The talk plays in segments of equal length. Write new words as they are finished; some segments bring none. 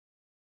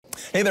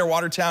Hey there,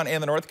 Watertown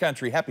and the North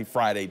Country. Happy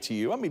Friday to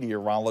you. I'm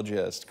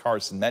meteorologist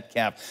Carson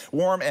Metcalf.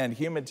 Warm and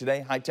humid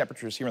today. High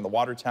temperatures here in the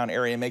Watertown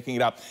area making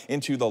it up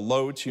into the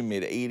low to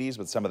mid 80s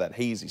with some of that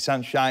hazy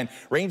sunshine.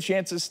 Rain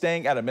chances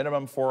staying at a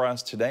minimum for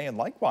us today, and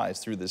likewise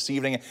through this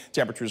evening.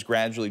 Temperatures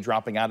gradually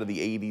dropping out of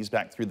the 80s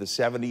back through the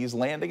 70s,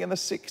 landing in the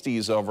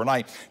 60s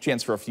overnight.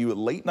 Chance for a few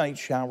late night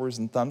showers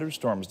and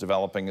thunderstorms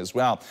developing as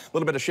well. A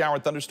little bit of shower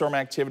and thunderstorm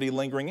activity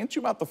lingering into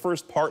about the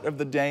first part of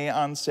the day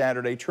on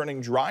Saturday.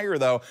 Turning drier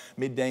though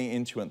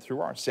midday into and through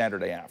our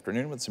Saturday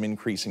afternoon with some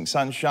increasing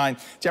sunshine.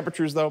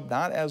 Temperatures though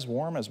not as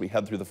warm as we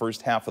head through the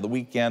first half of the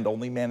weekend,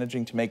 only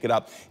managing to make it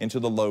up into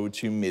the low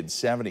to mid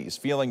 70s.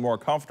 Feeling more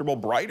comfortable,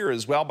 brighter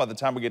as well by the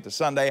time we get to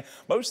Sunday.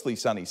 Mostly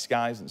sunny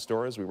skies in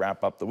store as we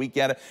wrap up the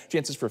weekend.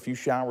 Chances for a few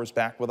showers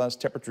back with us.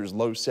 Temperatures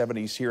low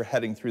 70s here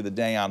heading through the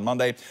day on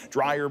Monday.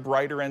 Drier,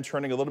 brighter, and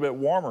turning a little bit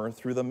warmer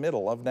through the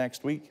middle of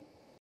next week.